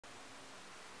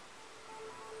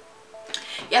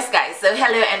Yes guys, so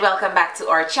hello and welcome back to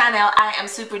our channel. I am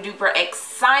super duper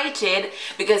excited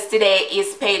because today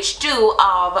is page 2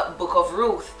 of Book of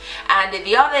Ruth, and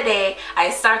the other day I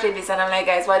started this and I'm like,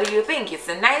 guys, what do you think? It's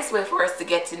a nice way for us to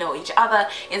get to know each other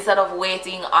instead of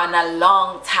waiting on a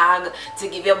long tag to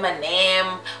give you my name,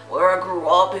 where I grew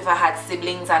up, if I had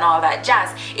siblings and all that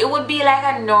jazz. It would be like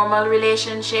a normal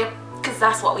relationship, because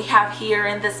that's what we have here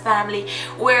in this family,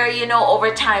 where, you know, over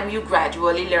time you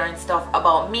gradually learn stuff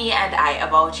about me and I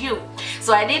about you.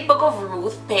 So I did Book of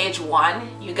Ruth page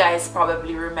 1, you guys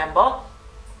probably remember,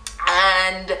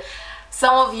 and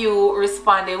some of you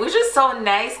responded, which is so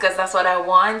nice because that's what I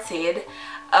wanted.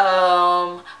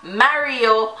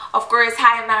 Mario, of course,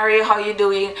 hi Mario, how you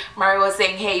doing? Mario was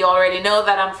saying, hey, you already know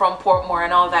that I'm from Portmore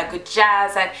and all that good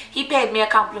jazz, and he paid me a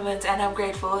compliment and I'm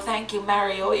grateful. Thank you,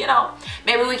 Mario. You know,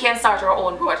 maybe we can start our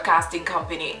own broadcasting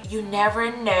company, you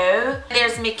never know.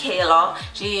 There's Michaela,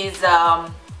 she's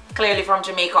clearly from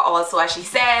Jamaica also, as she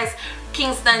says.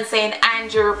 Kingston, St.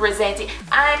 Andrew representing.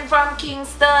 I'm from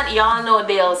Kingston. Y'all know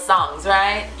Dale's songs,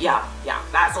 right? Yeah,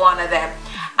 that's one of them.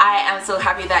 I am so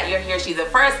happy that you're here. She's the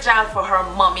first child for her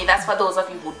mommy. That's for those of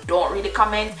you who don't really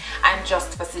comment. I'm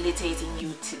just facilitating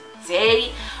you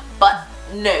today. But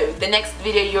no, the next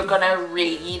video you're gonna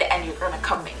read and you're gonna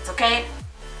comment, okay?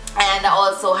 And I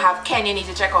also have Ken. You need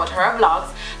to check out her vlogs,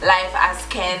 Life as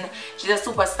Ken. She's a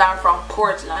superstar from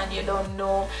Portland, you don't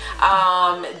know.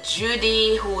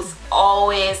 Judy, who's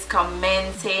always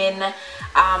commenting,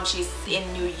 she's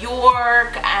in New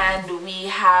York. And we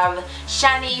have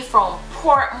Shani from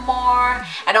Portmore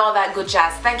and all that good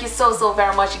jazz. Thank you so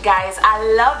very much, guys.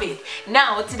 I love it.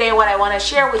 Now today what I want to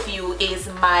share with you is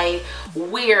my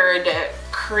weird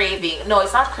craving. No,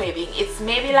 it's not craving, it's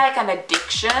maybe like an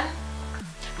addiction.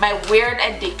 My weird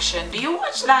addiction. Do you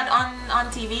watch that on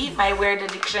TV? My weird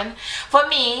addiction. For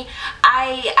me,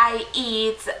 I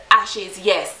eat ashes.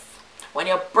 Yes, when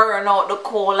you burn out the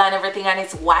coal and everything and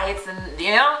it's white, and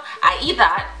you know, I eat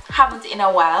that. Haven't in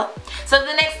a while. So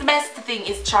the next best thing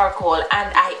is charcoal, and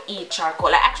I eat charcoal.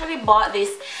 I actually bought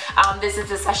this. This is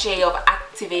a sachet of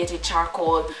activated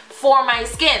charcoal for my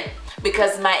skin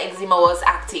because my eczema was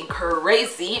acting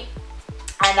crazy.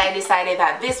 And I decided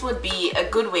that this would be a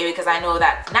good way, because I know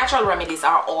that natural remedies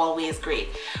are always great.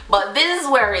 But this is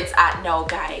where it's at now,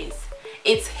 guys.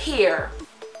 It's here.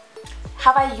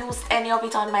 Have I used any of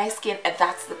it on my skin?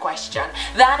 That's the question.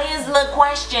 That is the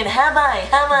question. Have I?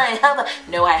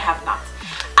 No, I have not.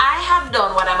 I have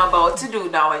done what I'm about to do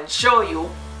now and show you.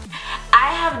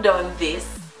 I have done this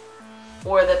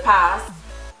for the past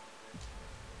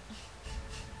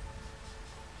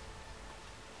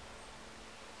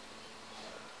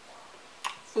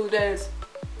 2 days.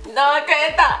 No, I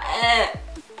can't.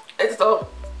 It's so.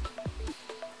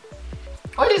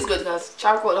 Well, it's good because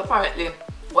charcoal apparently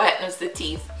whitens the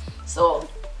teeth, so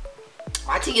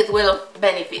my teeth will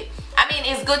benefit. I mean,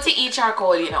 it's good to eat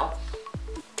charcoal, you know,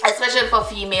 especially for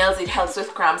females. It helps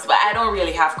with cramps, but I don't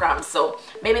really have cramps, so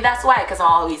maybe that's why, because I'm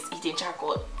always eating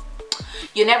charcoal.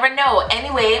 You never know.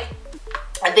 Anyway,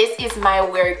 this is my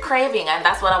weird craving, and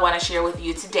that's what I want to share with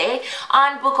you today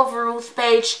on Book of Ruth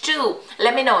page 2.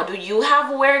 Let me know, do you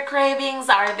have weird cravings?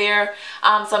 Are there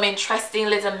some interesting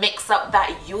little mix-up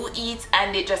that you eat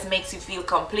and it just makes you feel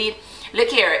complete? Look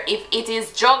here, if it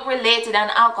is drug related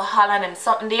and alcohol and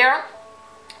something there,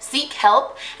 seek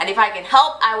help, and if I can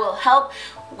help, I will help.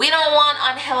 We don't want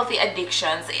unhealthy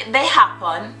addictions. They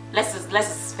happen. Let's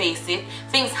just face it.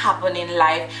 Things happen in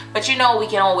life, but you know, we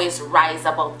can always rise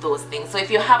above those things. So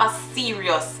if you have a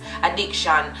serious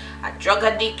addiction, a drug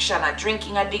addiction, a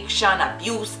drinking addiction,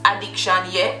 abuse addiction,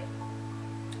 yeah,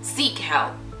 seek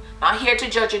help. Not here to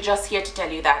judge you, just here to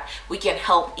tell you that we can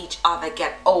help each other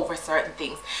get over certain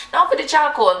things. Now for the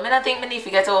charcoal, I don't think I need to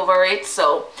get over it.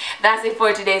 So that's it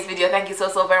for today's video. Thank you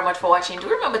so very much for watching. Do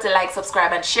remember to like,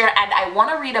 subscribe and share, and I want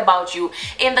to read about you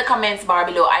in the comments bar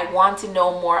below. I want to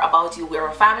know more about you. We're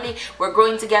a family, we're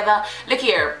growing together. Look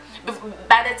here,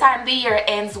 by the time the year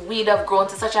ends, we'd have grown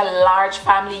to such a large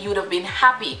family. You'd have been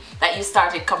happy that you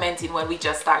started commenting when we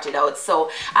just started out.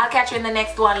 So I'll catch you in the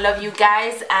next one. Love you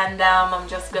guys, and I'm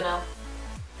just gonna,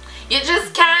 you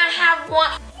just can't have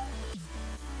one.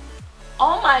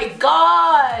 Oh my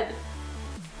god,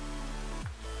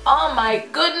 oh my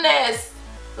goodness,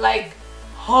 like,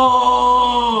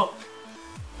 oh,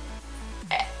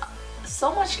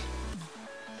 so much,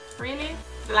 really,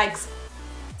 like,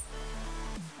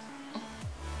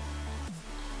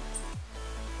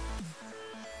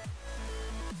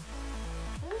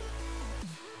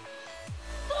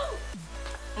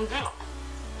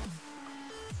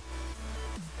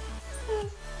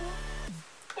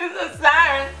 it's a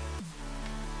siren.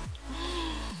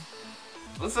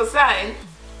 It's a sign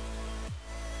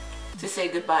to say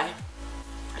goodbye.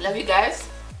 I love you guys.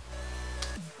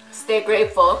 Stay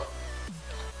grateful.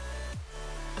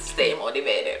 Stay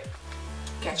motivated.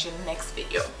 Catch you in the next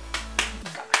video.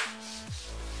 Bye.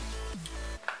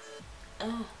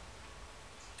 Oh.